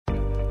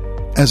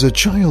As a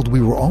child,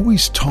 we were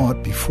always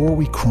taught before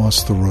we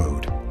crossed the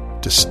road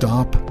to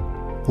stop,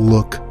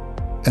 look,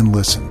 and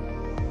listen,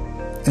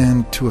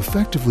 and to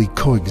effectively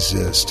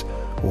coexist,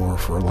 or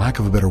for lack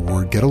of a better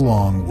word, get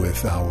along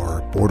with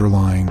our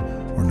borderline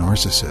or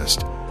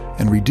narcissist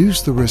and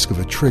reduce the risk of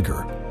a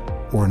trigger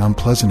or an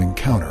unpleasant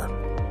encounter.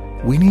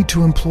 We need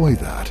to employ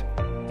that.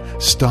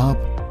 Stop,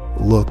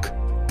 look,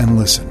 and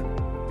listen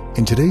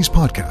in today's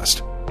podcast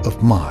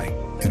of My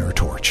Inner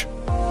Torch.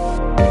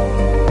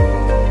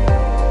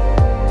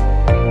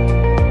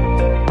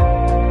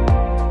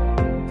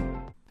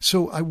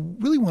 So I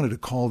really wanted to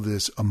call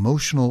this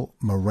Emotional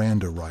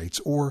Miranda Rights,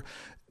 or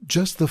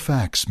Just the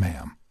Facts,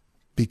 Ma'am,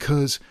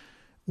 because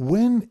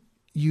when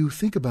you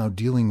think about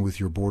dealing with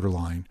your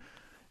borderline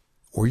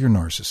or your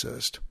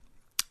narcissist,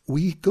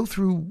 we go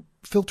through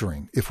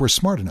filtering. If we're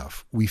smart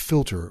enough, we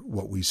filter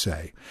what we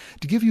say.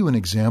 To give you an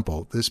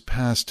example, this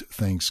past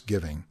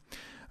Thanksgiving,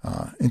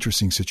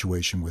 interesting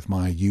situation with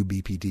my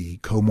UBPD,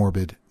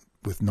 comorbid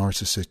with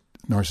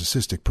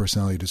narcissistic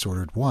personality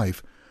disordered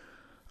wife.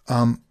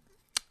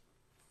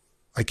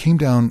 I came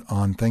down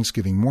on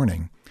Thanksgiving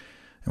morning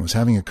and was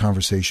having a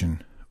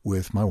conversation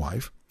with my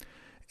wife,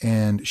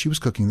 and she was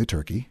cooking the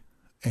turkey,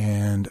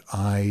 and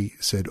I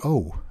said,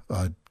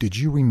 did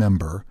you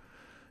remember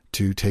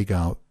to take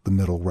out the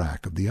middle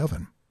rack of the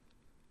oven?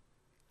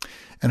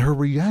 And her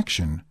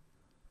reaction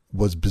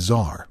was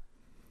bizarre.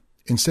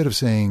 Instead of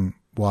saying,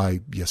 why,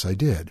 yes, I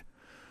did,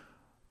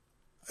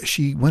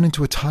 she went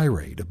into a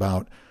tirade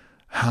about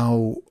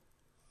how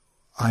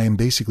I am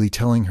basically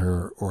telling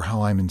her, or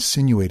how I'm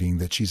insinuating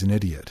that she's an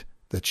idiot,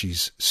 that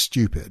she's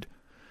stupid,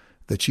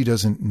 that she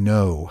doesn't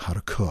know how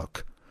to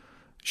cook.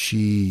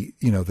 She,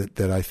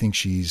 that I think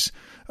she's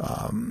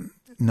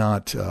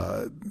not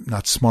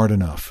smart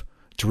enough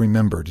to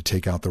remember to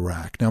take out the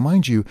rack. Now,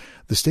 mind you,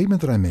 the statement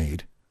that I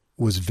made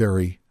was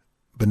very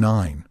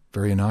benign,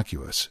 very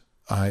innocuous.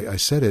 I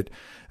said it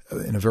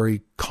in a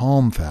very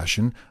calm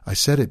fashion. I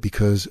said it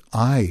because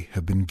I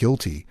have been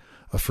guilty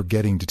of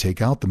forgetting to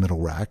take out the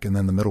middle rack, and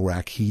then the middle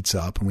rack heats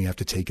up and we have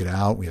to take it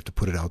out. We have to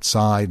put it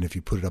outside, and if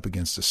you put it up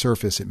against the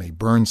surface, it may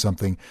burn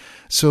something.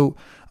 So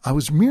I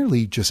was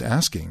merely just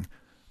asking,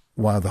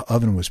 while the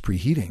oven was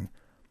preheating,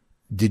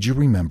 did you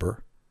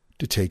remember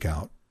to take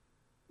out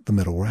the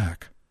middle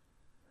rack?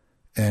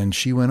 And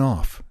she went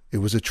off. It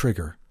was a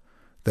trigger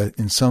that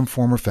in some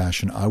form or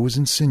fashion I was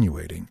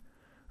insinuating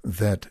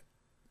that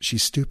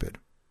she's stupid.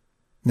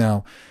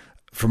 Now,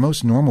 for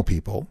most normal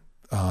people,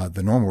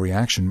 the normal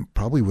reaction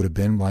probably would have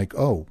been like,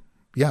 oh,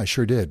 yeah, I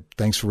sure did.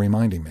 Thanks for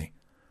reminding me.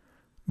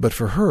 But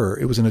for her,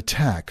 it was an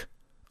attack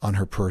on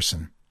her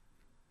person.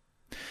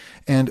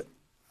 And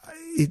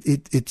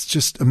it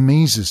just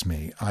amazes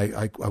me.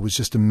 I was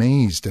just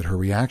amazed at her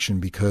reaction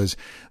because,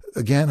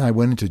 again, I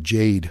went into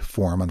Jade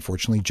form,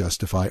 unfortunately,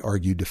 justify,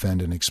 argue,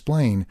 defend, and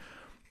explain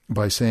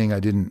by saying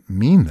I didn't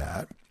mean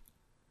that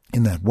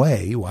in that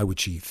way. Why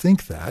would she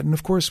think that? And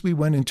of course, we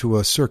went into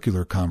a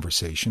circular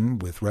conversation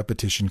with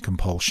repetition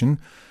compulsion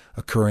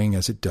occurring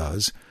as it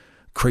does,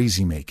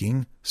 crazy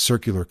making,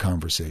 circular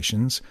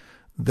conversations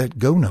that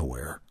go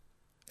nowhere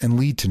and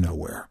lead to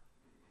nowhere.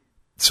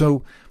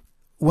 So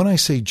when I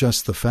say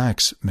just the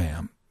facts,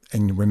 ma'am,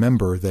 and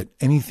remember that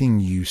anything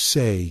you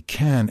say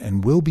can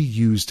and will be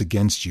used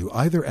against you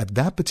either at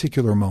that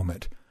particular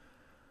moment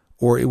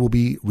or it will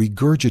be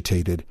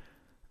regurgitated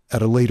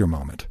at a later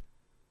moment.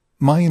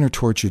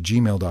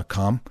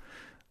 myinnertorch@gmail.com.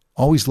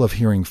 Always love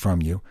hearing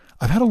from you.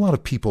 I've had a lot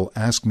of people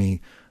ask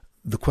me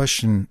the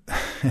question,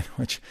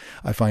 which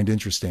I find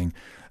interesting.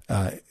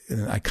 And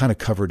I kind of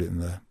covered it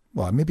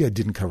maybe I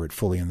didn't cover it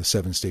fully in the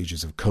 7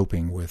 stages of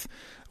coping with,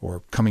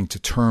 or coming to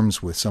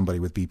terms with somebody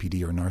with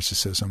BPD or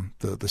narcissism,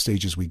 the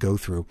stages we go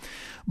through.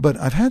 But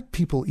I've had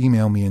people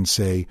email me and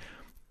say,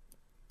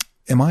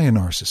 am I a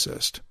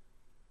narcissist?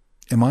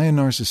 Am I a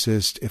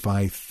narcissist if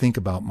I think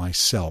about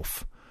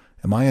myself?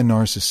 Am I a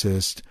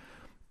narcissist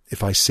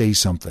if I say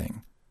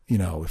something,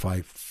 if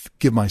I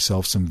give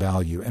myself some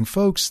value? And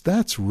folks,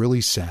 that's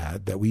really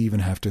sad that we even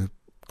have to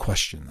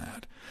question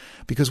that.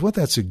 Because what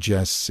that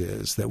suggests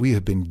is that we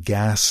have been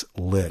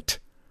gaslit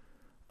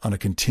on a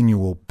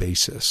continual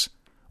basis.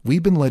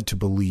 We've been led to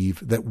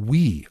believe that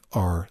we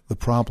are the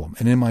problem.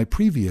 And in my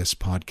previous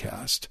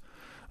podcast,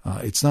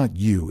 it's not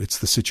you, it's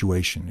the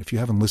situation. If you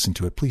haven't listened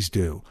to it, please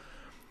do.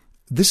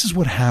 This is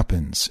what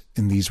happens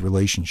in these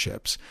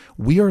relationships.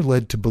 We are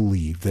led to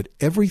believe that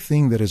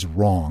everything that is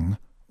wrong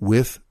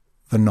with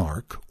the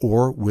narc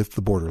or with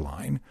the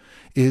borderline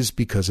is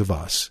because of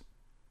us.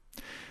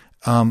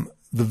 The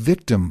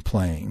victim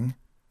playing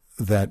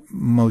that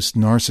most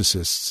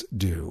narcissists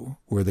do,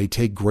 where they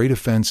take great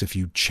offense if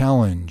you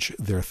challenge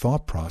their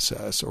thought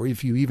process or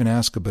if you even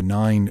ask a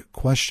benign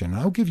question.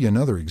 I'll give you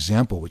another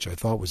example, which I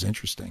thought was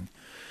interesting,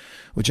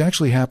 which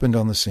actually happened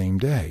on the same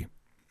day.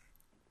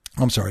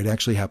 I'm sorry, it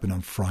actually happened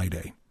on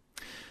Friday.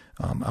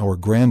 Our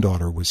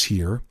granddaughter was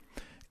here,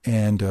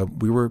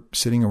 and we were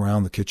sitting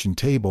around the kitchen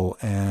table,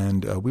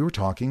 and we were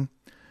talking,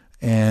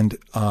 and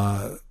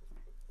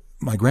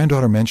my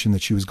granddaughter mentioned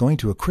that she was going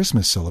to a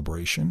Christmas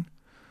celebration,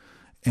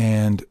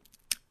 and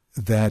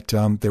that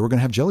they were going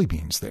to have jelly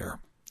beans there.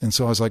 And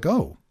so I was like,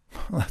 oh,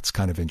 that's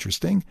kind of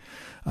interesting.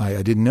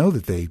 I didn't know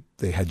that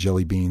they had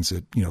jelly beans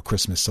at,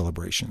 Christmas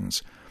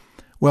celebrations.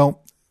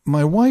 Well,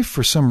 my wife,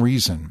 for some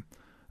reason,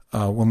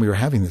 when I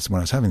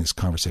was having this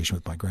conversation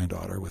with our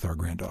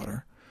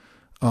granddaughter,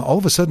 all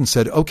of a sudden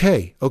said,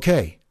 okay,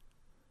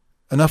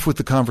 enough with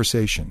the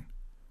conversation.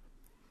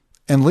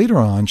 And later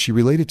on, she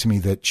related to me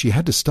that she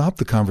had to stop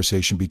the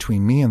conversation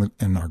between me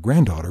and our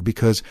granddaughter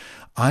because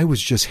I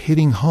was just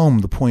hitting home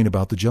the point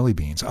about the jelly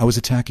beans. I was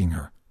attacking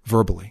her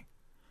verbally.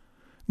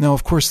 Now,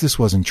 of course, this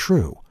wasn't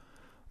true,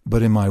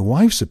 but in my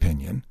wife's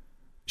opinion,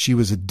 she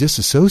was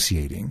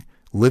disassociating,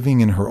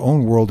 living in her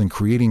own world and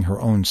creating her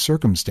own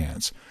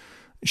circumstance.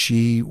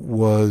 She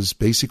was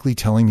basically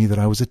telling me that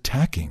I was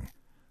attacking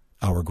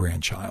our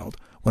grandchild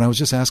when I was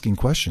just asking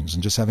questions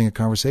and just having a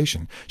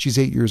conversation. She's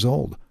 8 years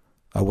old.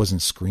 I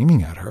wasn't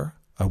screaming at her.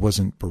 I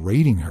wasn't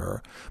berating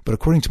her. But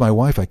according to my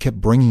wife, I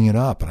kept bringing it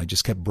up, and I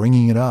just kept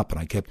bringing it up,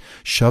 and I kept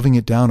shoving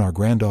it down our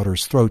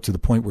granddaughter's throat to the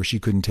point where she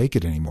couldn't take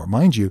it anymore.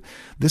 Mind you,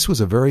 this was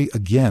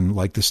again,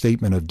 like the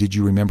statement of, did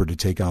you remember to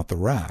take out the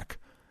rack,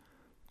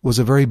 was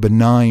a very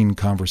benign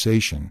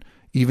conversation.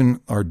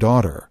 Even our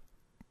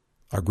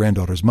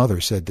granddaughter's mother,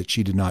 said that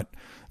she did not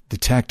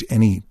detect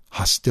any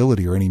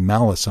hostility or any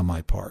malice on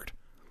my part.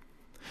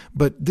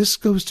 But this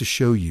goes to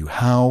show you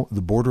how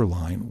the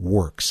borderline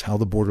works, how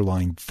the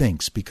borderline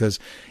thinks, because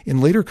in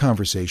later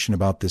conversation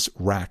about this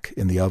rack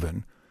in the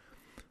oven,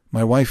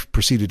 my wife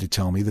proceeded to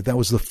tell me that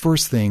was the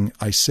first thing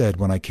I said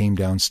when I came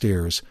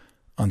downstairs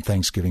on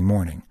Thanksgiving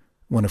morning,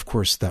 when of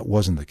course that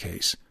wasn't the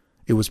case.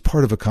 It was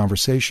part of a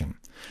conversation.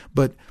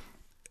 But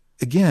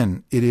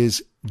again, it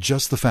is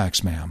just the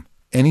facts, ma'am.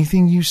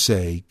 Anything you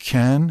say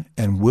can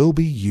and will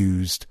be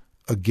used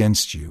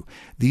against you.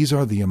 These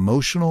are the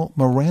emotional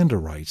Miranda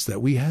rights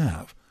that we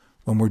have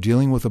when we're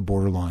dealing with a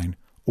borderline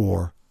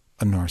or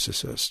a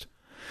narcissist.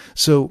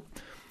 So,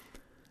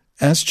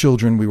 as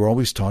children, we were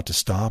always taught to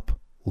stop,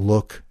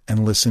 look,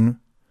 and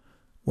listen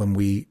when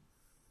we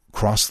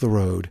cross the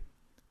road.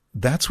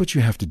 That's what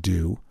you have to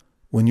do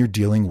when you're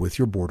dealing with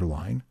your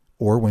borderline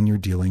or when you're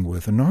dealing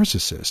with a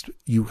narcissist.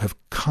 You have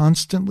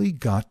constantly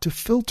got to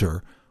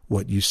filter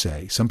what you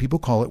say. Some people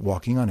call it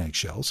walking on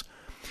eggshells.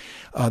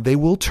 They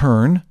will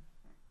turn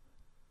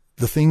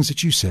the things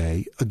that you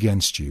say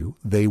against you.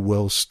 They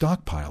will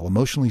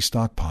emotionally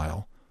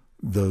stockpile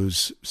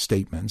those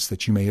statements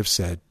that you may have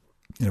said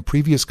in a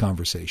previous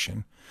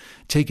conversation,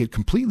 take it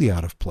completely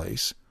out of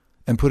place,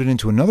 and put it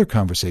into another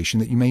conversation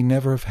that you may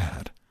never have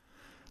had.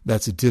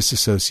 That's a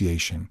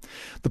disassociation.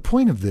 The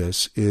point of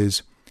this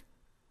is,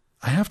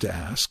 I have to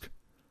ask,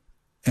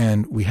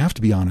 and we have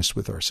to be honest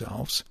with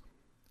ourselves,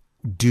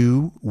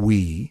 do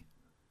we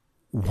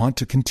want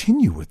to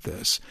continue with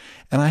this?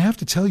 And I have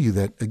to tell you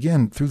that,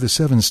 again, through the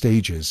 7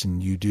 stages,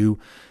 and you do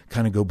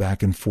kind of go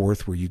back and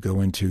forth where you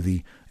go into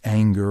the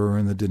anger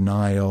and the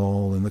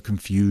denial and the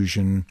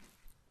confusion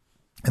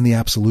and the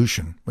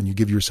absolution, when you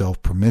give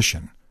yourself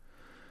permission.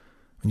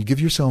 When you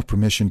give yourself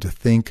permission to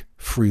think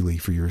freely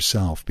for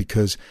yourself,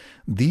 because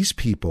these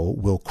people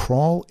will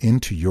crawl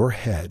into your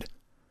head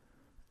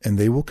and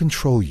they will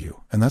control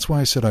you. And that's why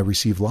I said I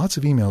receive lots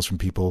of emails from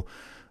people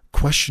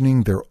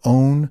questioning their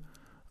own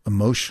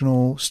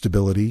emotional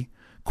stability,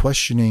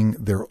 questioning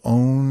their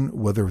own,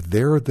 whether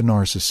they're the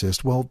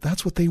narcissist. Well,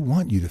 that's what they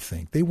want you to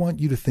think. They want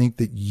you to think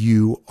that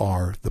you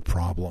are the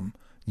problem.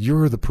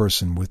 You're the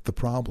person with the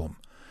problem.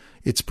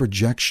 It's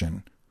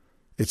projection.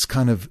 It's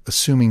kind of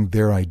assuming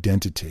their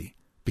identity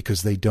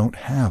because they don't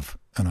have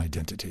an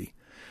identity.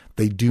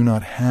 They do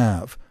not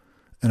have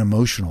an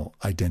emotional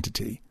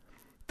identity.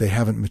 They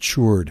haven't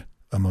matured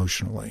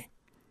emotionally.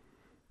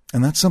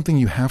 And that's something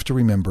you have to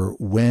remember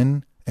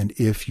when and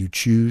if you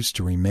choose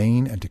to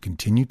remain and to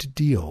continue to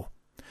deal.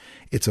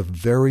 It's a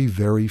very,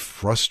 very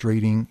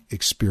frustrating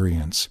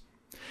experience.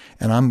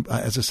 And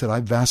as I said,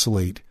 I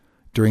vacillate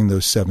during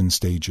those 7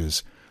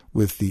 stages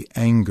with the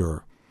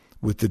anger,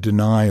 with the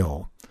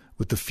denial,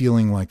 with the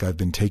feeling like I've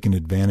been taken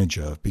advantage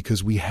of,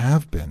 because we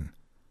have been.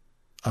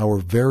 Our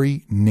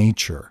very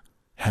nature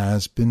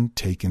has been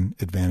taken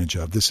advantage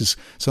of. This is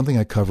something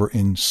I cover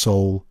in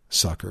Soul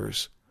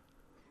Suckers.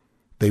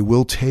 They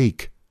will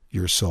take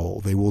your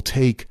soul. They will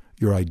take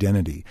your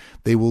identity.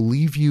 They will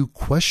leave you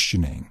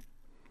questioning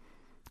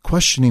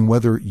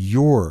whether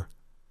you're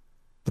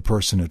the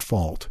person at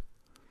fault.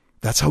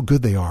 That's how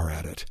good they are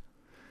at it.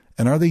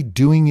 And are they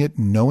doing it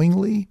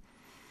knowingly?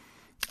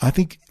 I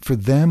think for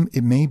them,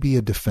 it may be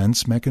a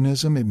defense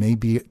mechanism. It may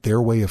be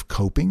their way of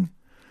coping.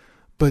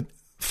 But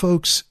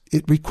folks,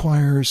 it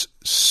requires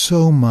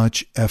so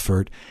much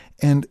effort.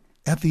 And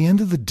at the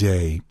end of the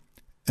day,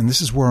 and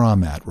this is where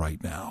I'm at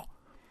right now,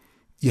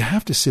 you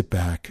have to sit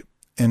back.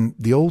 And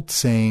the old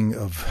saying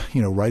of,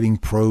 writing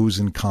pros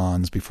and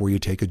cons before you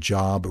take a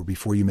job or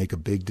before you make a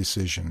big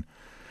decision,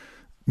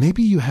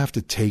 maybe you have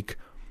to take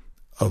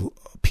a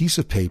piece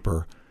of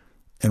paper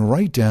and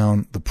write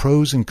down the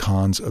pros and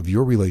cons of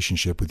your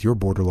relationship with your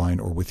borderline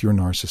or with your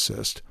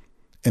narcissist,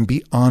 and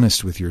be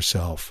honest with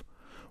yourself.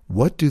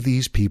 What do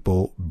these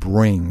people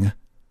bring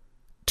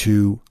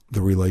to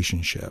the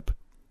relationship?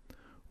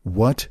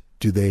 What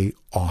do they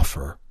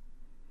offer?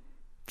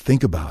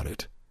 Think about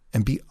it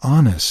and be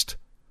honest.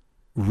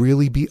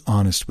 Really be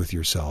honest with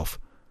yourself.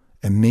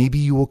 And maybe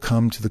you will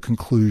come to the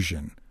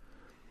conclusion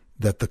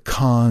that the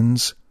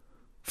cons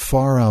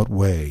far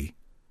outweigh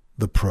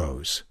the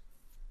pros.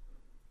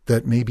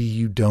 That maybe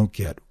you don't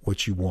get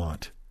what you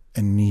want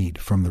and need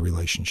from the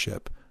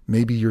relationship.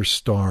 Maybe you're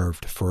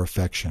starved for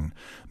affection.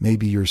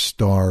 Maybe you're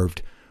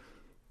starved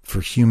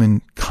for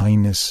human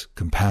kindness,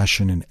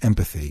 compassion, and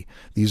empathy.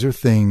 These are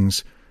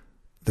things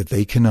that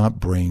they cannot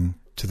bring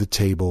to the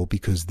table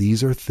because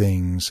these are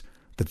things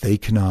that they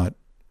cannot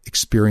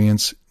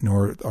experience,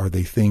 nor are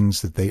they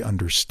things that they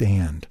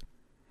understand.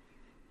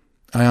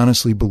 I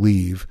honestly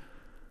believe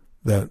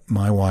that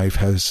my wife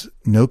has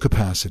no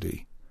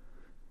capacity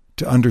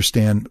to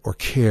understand or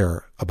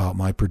care about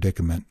my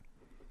predicament.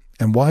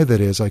 And why that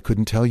is, I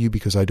couldn't tell you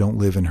because I don't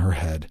live in her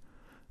head,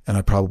 and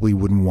I probably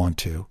wouldn't want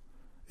to.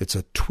 It's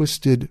a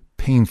twisted,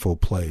 painful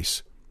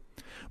place.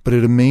 But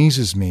it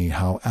amazes me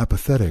how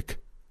apathetic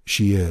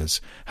she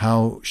is,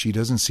 how she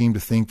doesn't seem to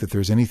think that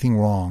there's anything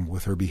wrong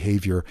with her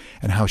behavior,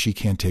 and how she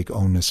can't take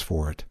onus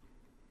for it.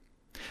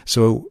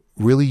 So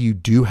really, you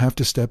do have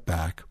to step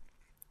back.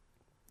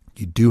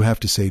 You do have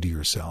to say to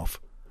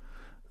yourself,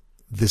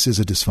 this is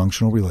a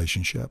dysfunctional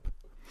relationship.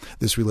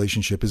 This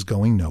relationship is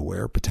going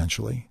nowhere,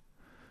 potentially.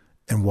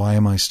 And why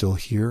am I still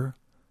here?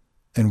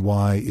 And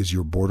why is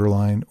your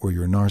borderline or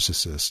your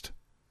narcissist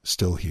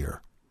still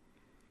here?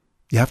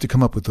 You have to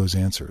come up with those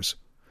answers.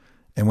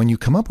 And when you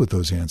come up with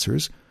those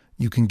answers,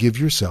 you can give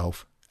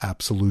yourself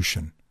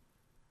absolution,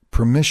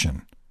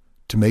 permission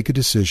to make a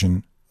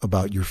decision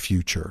about your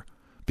future,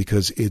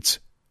 because it's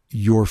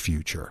your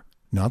future,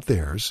 not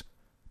theirs.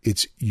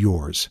 It's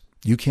yours.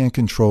 You can't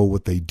control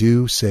what they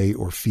do, say,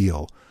 or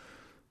feel,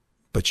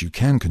 but you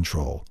can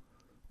control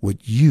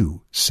what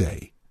you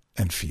say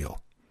and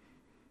feel.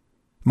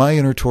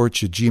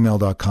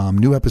 myinnertorch@gmail.com.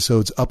 New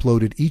episodes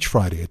uploaded each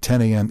Friday at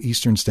 10 a.m.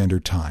 Eastern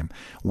Standard Time.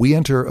 We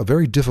enter a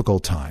very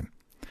difficult time,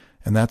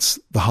 and that's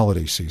the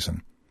holiday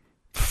season,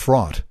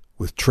 fraught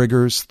with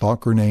triggers, thought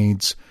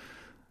grenades,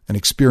 and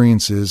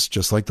experiences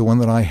just like the one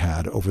that I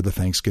had over the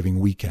Thanksgiving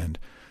weekend,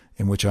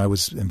 in which I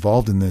was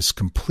involved in this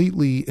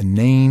completely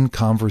inane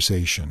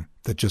conversation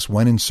that just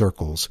went in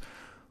circles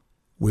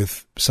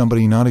with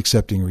somebody not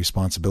accepting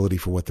responsibility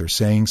for what they're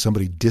saying,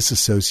 somebody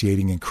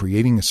disassociating and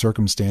creating a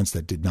circumstance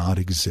that did not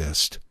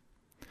exist.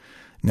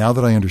 Now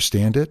that I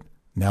understand it,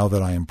 now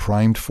that I am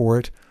primed for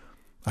it,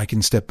 I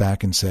can step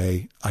back and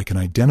say, I can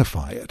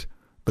identify it,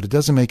 but it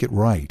doesn't make it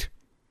right.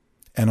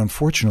 And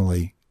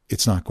unfortunately,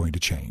 it's not going to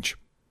change.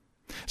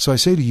 So I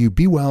say to you,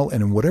 be well,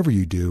 and in whatever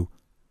you do,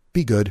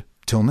 be good.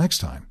 Till next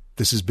time,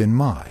 this has been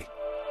my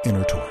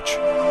Inner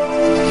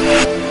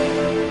Torch.